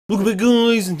Welcome back,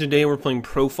 guys, and today we're playing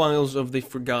Profiles of the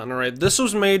Forgotten. Alright, this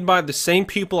was made by the same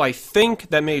people, I think,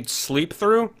 that made Sleep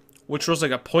Through, which was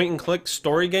like a point-and-click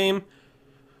story game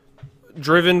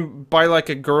driven by like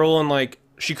a girl and like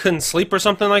she couldn't sleep or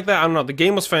something like that. I don't know. The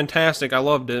game was fantastic. I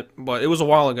loved it, but it was a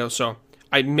while ago, so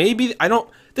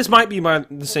this might be by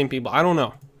the same people. I don't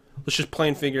know. Let's just play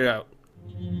and figure it out.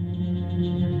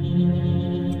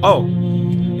 Oh,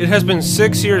 it has been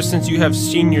 6 years since you have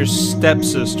seen your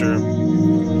stepsister.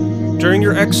 During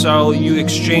your exile, you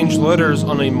exchange letters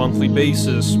on a monthly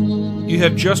basis. You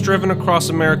have just driven across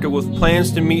America with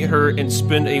plans to meet her and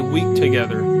spend a week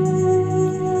together.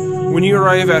 When you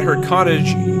arrive at her cottage,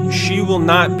 she will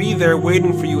not be there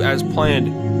waiting for you as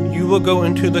planned. You will go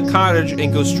into the cottage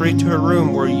and go straight to her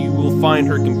room where you will find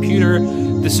her computer.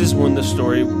 This is when the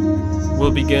story will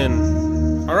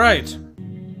begin. Alright.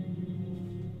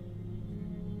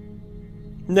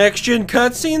 Next gen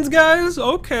cutscenes, guys?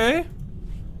 Okay.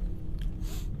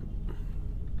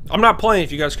 I'm not playing,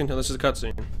 if you guys can tell. This is a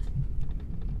cutscene.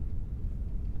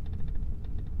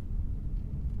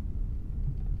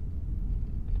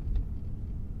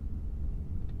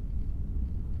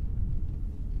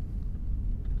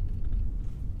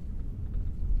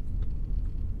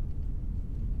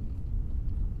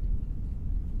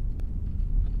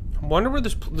 I wonder where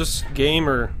this game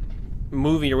or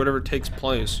movie or whatever takes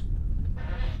place.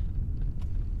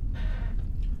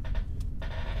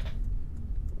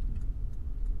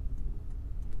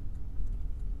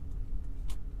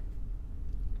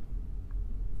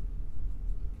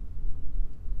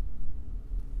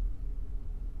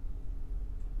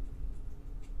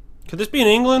 Could this be in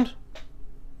England?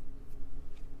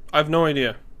 I have no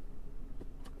idea.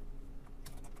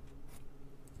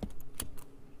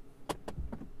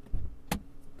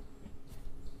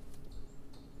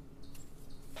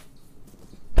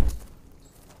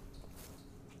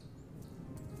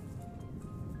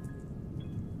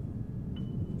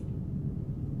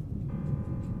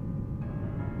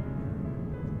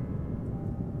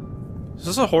 Is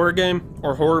this a horror game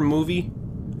or horror movie?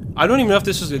 I don't even know if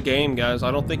this is a game, guys.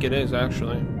 I don't think it is,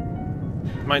 actually.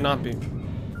 It might not be.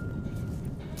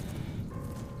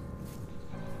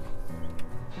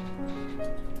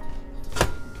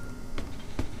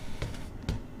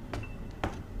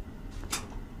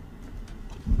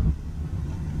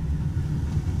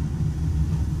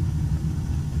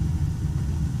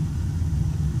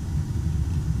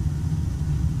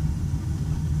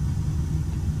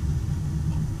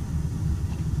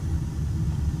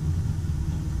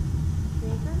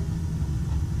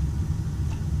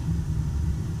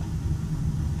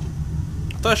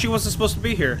 I thought she wasn't supposed to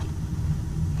be here.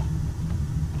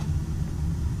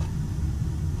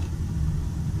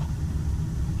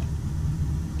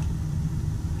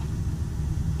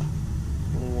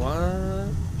 What?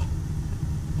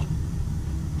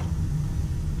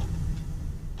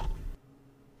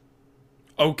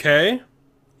 Okay.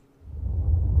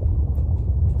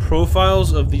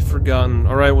 Profiles of the Forgotten.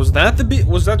 Alright, was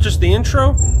that just the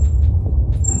intro?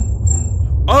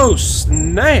 Oh,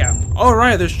 snap!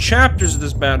 Alright, there's chapters of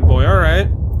this bad boy, alright.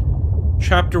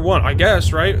 Chapter 1, I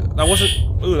guess, right? That wasn't...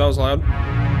 Ooh, that was loud.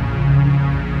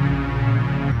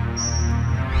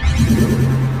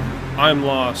 I'm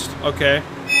lost. Okay.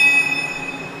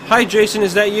 Hi, Jason,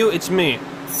 is that you? It's me.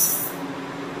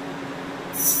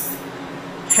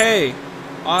 Hey,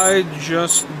 I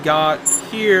just got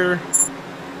here.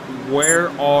 Where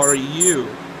are you?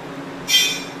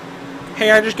 Hey,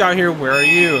 I just got here. Where are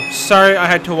you? Sorry, I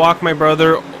had to walk my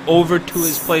brother over to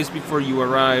his place before you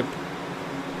arrived.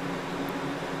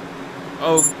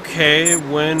 Okay,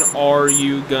 when are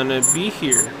you gonna be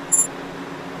here?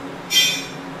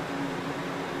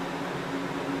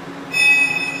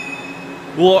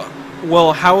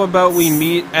 Well, how about we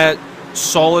meet at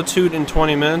Solitude in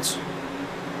 20 minutes?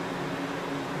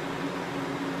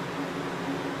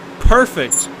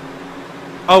 Perfect.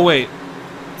 Oh, wait.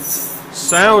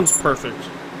 Sounds perfect.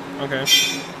 Okay.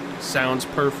 Sounds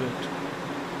perfect.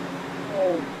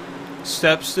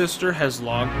 Stepsister has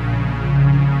logged.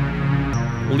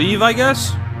 Leave, I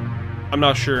guess? I'm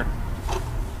not sure.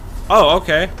 Oh,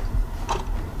 okay.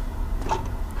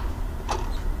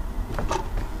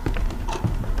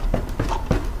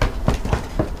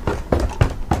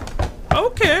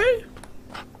 Okay.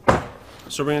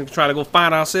 So we're gonna try to go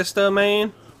find our sister,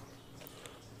 man?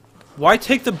 Why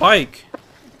take the bike?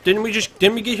 Didn't we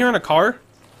get here in a car?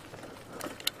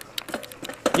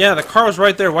 Yeah, the car was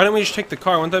right there. Why didn't we just take the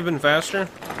car? Wouldn't that have been faster?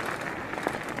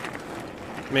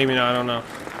 Maybe not, I don't know.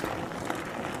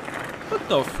 What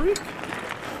the freak?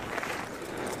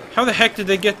 How the heck did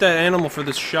they get that animal for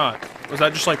this shot? Was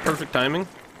that just like perfect timing?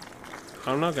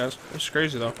 I don't know, guys. It's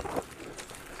crazy, though.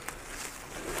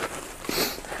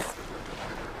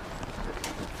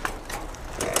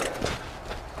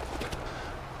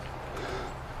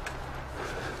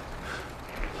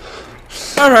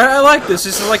 Alright, I like this.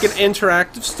 This is like an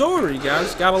interactive story,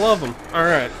 guys. Gotta love them.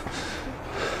 Alright.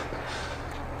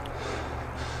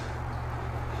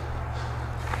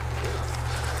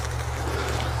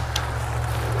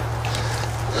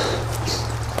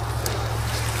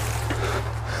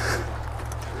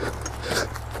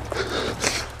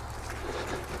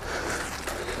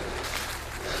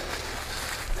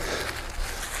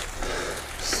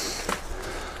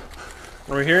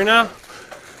 Are we here now?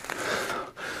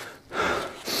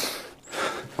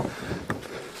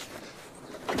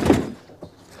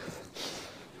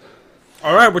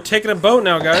 Alright, we're taking a boat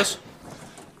now, guys.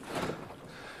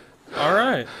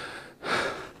 Alright.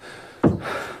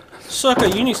 Sucker,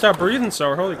 you need to stop breathing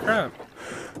so. Holy crap.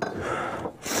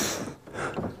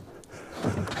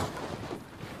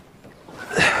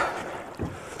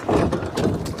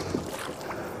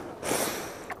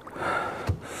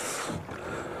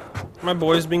 My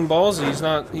boy's being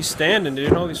ballsy. He's standing,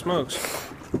 dude. Holy smokes.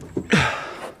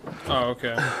 Oh,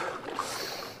 okay.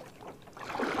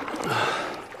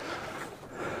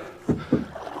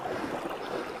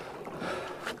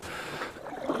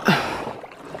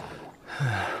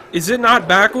 Is it not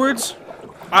backwards?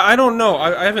 I don't know.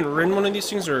 I haven't ridden one of these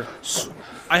things, or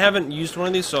I haven't used one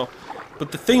of these, so.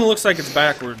 But the thing looks like it's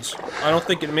backwards. I don't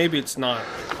think it. Maybe it's not.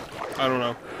 I don't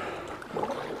know.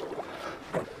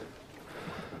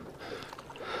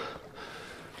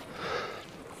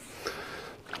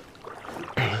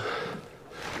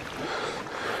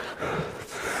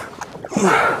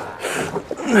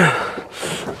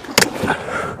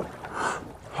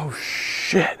 Oh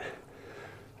shit.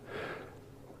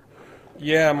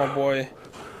 Yeah, my boy.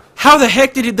 How the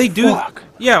heck did they do? Fuck.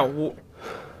 Yeah.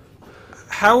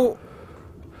 How?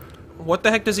 What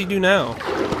the heck does he do now?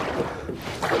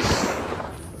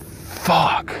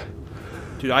 Fuck.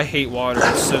 Dude, I hate water.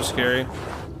 It's so scary.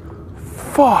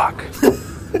 Fuck.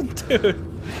 Dude.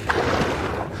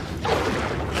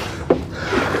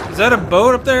 Is that a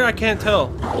boat up there? I can't tell.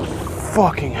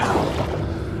 Fucking hell.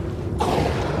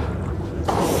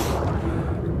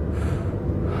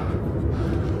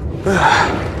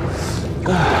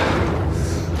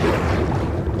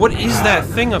 What is that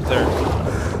thing up there?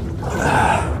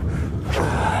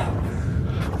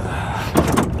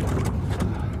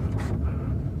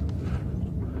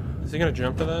 Is he gonna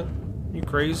jump to that? You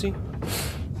crazy?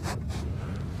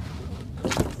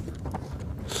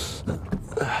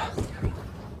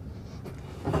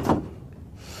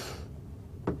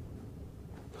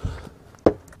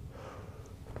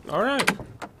 Alright.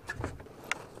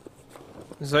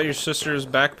 Is that your sister's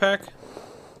backpack?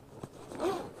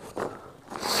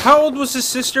 How old was his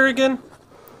sister again?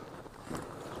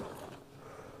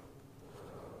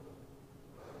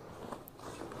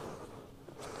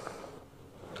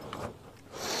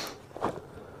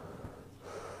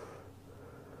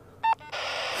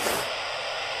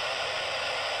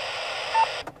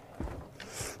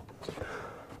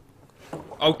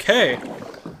 Okay.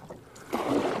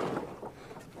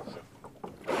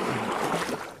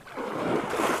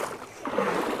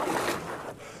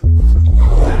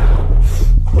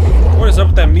 What is up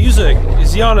with that music?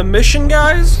 Is he on a mission,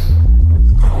 guys?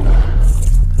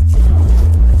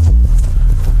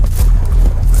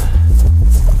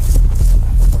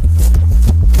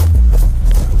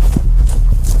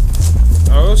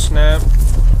 Oh, snap.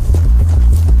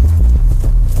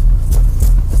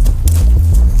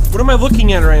 What am I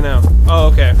looking at right now? Oh,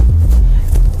 okay.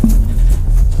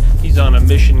 He's on a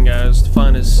mission, guys, to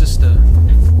find his sister.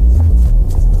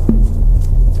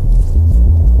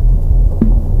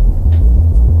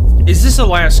 Is this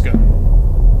Alaska?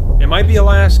 It might be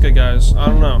Alaska, guys. I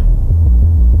don't know.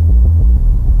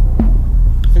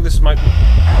 I think this might be...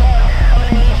 I'm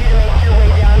gonna need you to make your way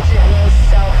down to the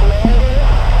south landing.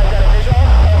 I've got a visual.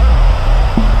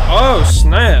 Over. Oh,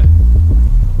 snap.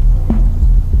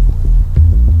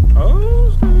 Oh,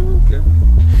 snap. Okay.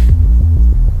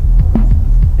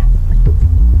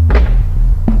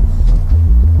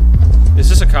 Is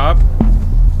this a cop?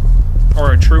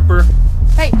 Or a trooper?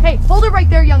 Hey, hold it right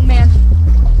there, young man.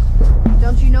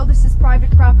 Don't you know this is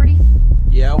private property?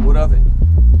 Yeah, what of it?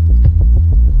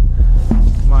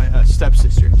 My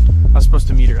stepsister. I was supposed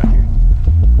to meet her out here.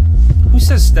 Who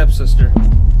says stepsister?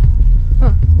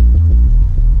 Huh.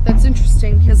 That's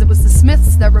interesting, because it was the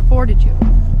Smiths that reported you.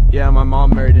 Yeah, my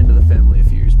mom married into the family a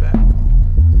few years back.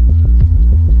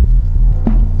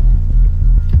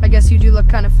 I guess you do look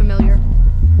kind of familiar.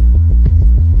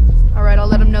 Alright, I'll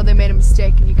let them know they made a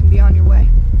mistake and you can be on your way.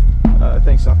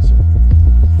 Thanks, officer.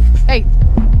 Hey,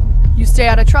 you stay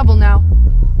out of trouble now.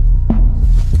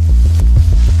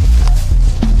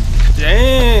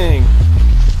 Dang.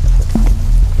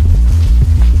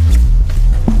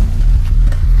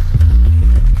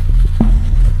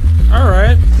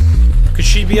 Alright. Could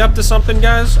she be up to something,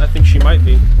 guys? I think she might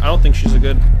be. I don't think she's a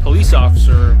good police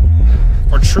officer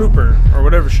or trooper or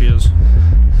whatever she is.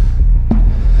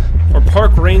 Or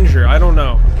park ranger. I don't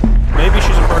know. Maybe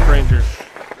she's a park ranger.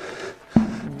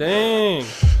 Dang.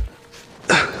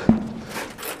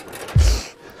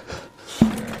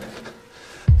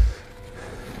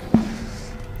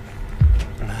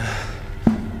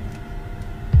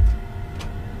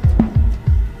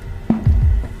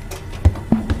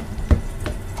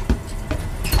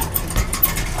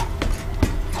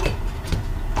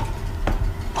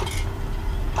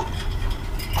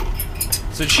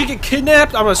 So did she get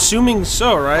kidnapped? I'm assuming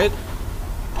so, right?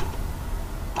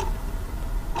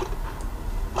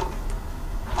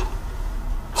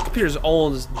 This computer's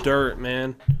old as dirt,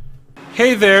 man.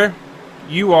 Hey there,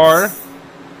 you are.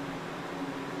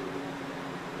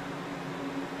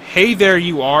 Hey there,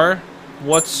 you are.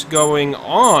 What's going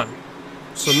on?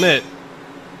 Submit.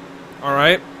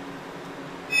 Alright.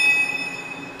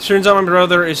 Turns out my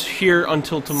brother is here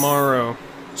until tomorrow.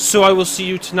 So I will see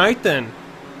you tonight then.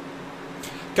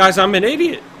 Guys, I'm an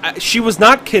idiot. She was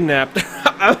not kidnapped.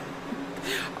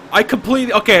 I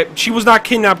completely... Okay, she was not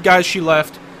kidnapped, guys. She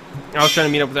left. I was trying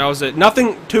to meet up with her. That was it.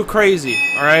 Nothing too crazy,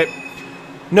 alright?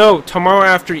 No, tomorrow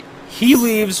after he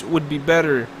leaves would be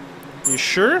better. You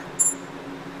sure?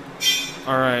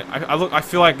 Alright. I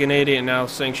feel like an idiot now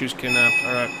saying she was kidnapped.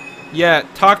 Alright. Yeah,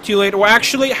 talk to you later. Well,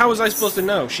 actually, how was I supposed to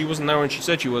know? She wasn't there when she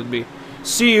said she would be.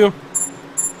 See you.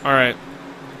 Alright.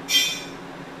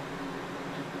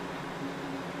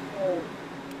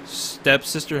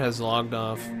 Stepsister has logged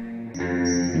off.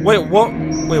 Wait, what?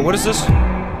 Wait, what is this?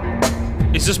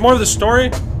 Is this more of the story?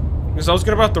 Because I was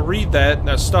about to read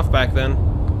that stuff back then.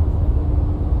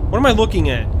 What am I looking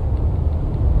at?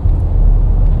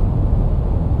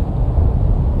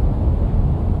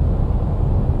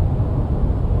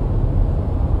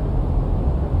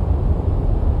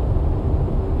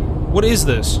 What is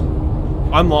this?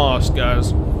 I'm lost,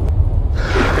 guys.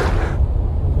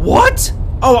 What?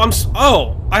 Oh,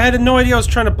 oh, I had no idea I was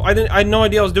trying to. I had no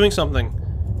idea I was doing something.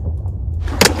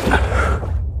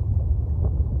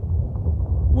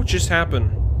 What just happened?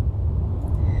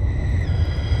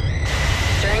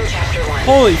 During chapter 1,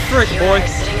 Holy frick, you boy! and I are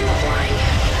sitting in the blind.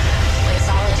 Lake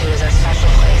Solitude is our special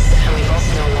place, and we both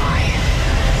know why.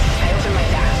 I opened my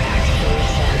backpack and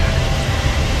reached in.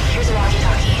 Here's a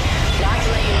walkie-talkie. Now I can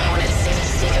let you know when it's safe to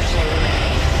sneak up to my room at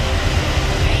night.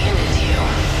 I handed it to you,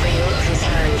 but you look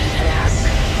concerned and ask,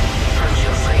 "Aren't you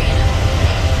afraid?"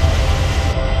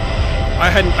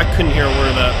 I couldn't hear a word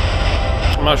of that.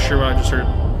 I'm not sure what I just heard.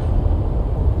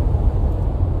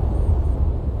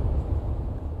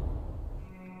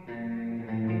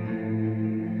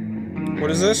 What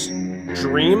is this?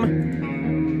 Dream?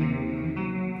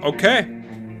 Okay.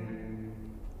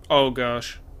 Oh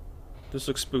gosh. This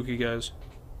looks spooky, guys.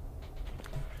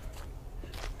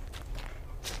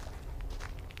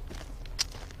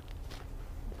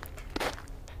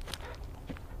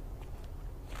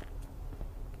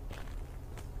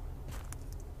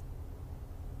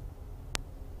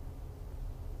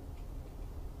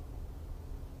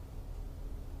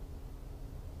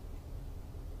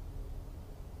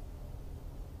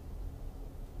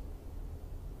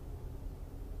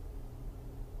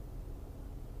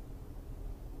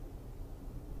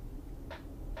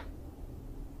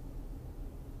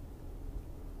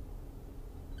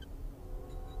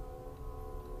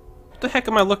 What the heck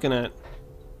am I looking at?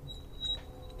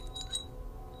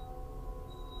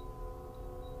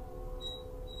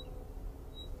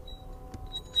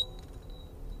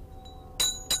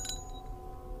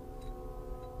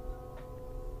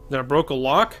 That I broke a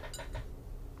lock?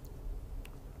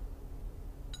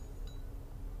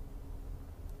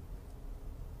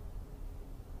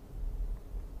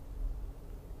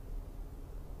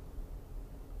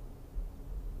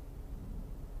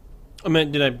 I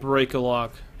meant, did I break a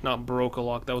lock? Not broke a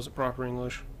lock, that was the proper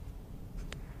English.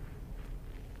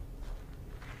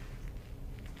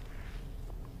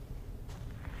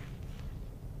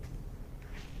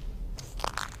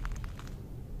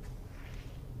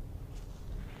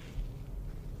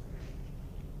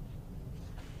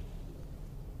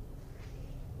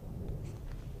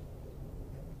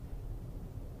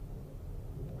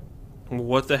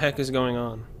 What the heck is going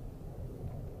on?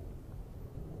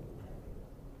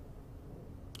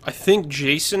 I think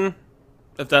Jason,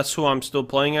 if that's who I'm still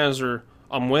playing as or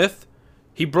I'm with,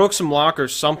 he broke some lock or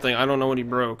something. I don't know what he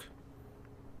broke.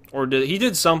 Or he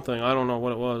did something. I don't know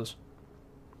what it was.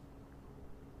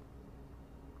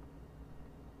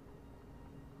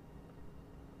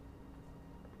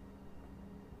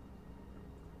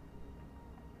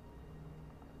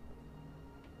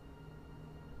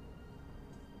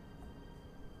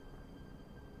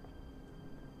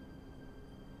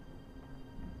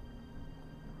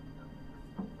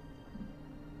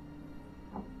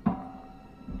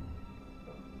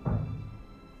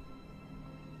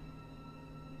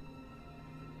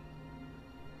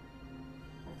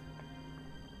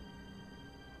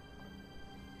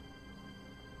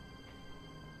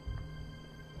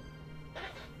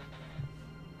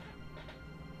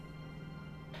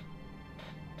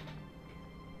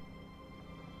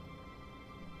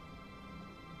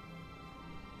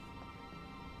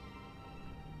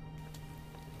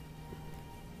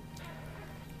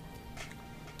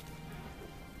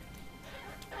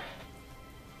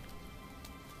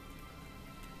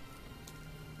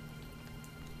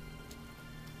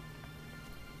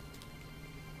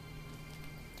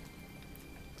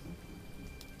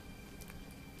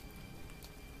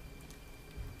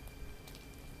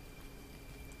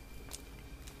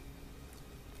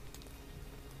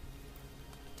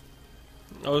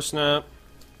 Oh snap.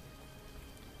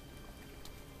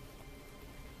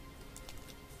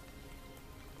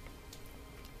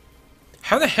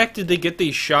 How the heck did they get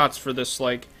these shots for this,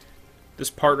 like, this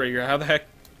part right here? How the heck...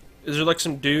 Is there, like,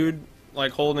 some dude,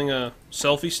 like, holding a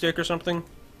selfie stick or something?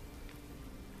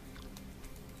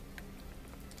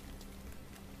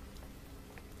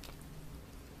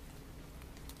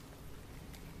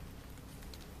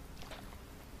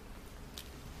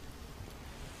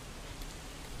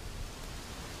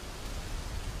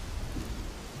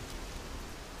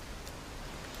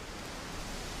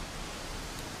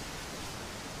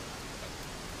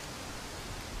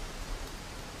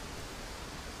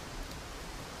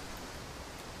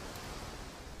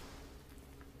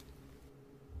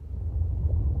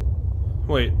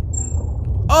 Wait.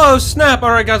 Oh, snap!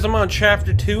 Alright, guys, I'm on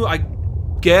Chapter 2, I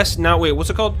guess. Now, wait, what's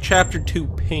it called? Chapter 2,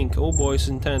 Pink. Oh, boy, it's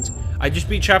intense. I just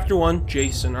beat Chapter 1,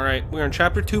 Jason. Alright, we're on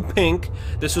Chapter 2, Pink.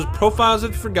 This was Profiles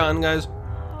of the Forgotten, guys.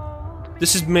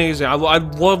 This is amazing. I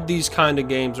love these kind of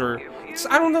games, or...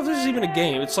 I don't know if this is even a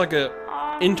game. It's like a...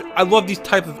 I love these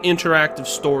type of interactive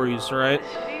stories, alright?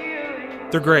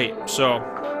 They're great, so...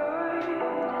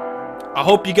 I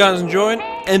hope you guys enjoyed,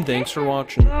 and thanks for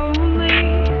watching.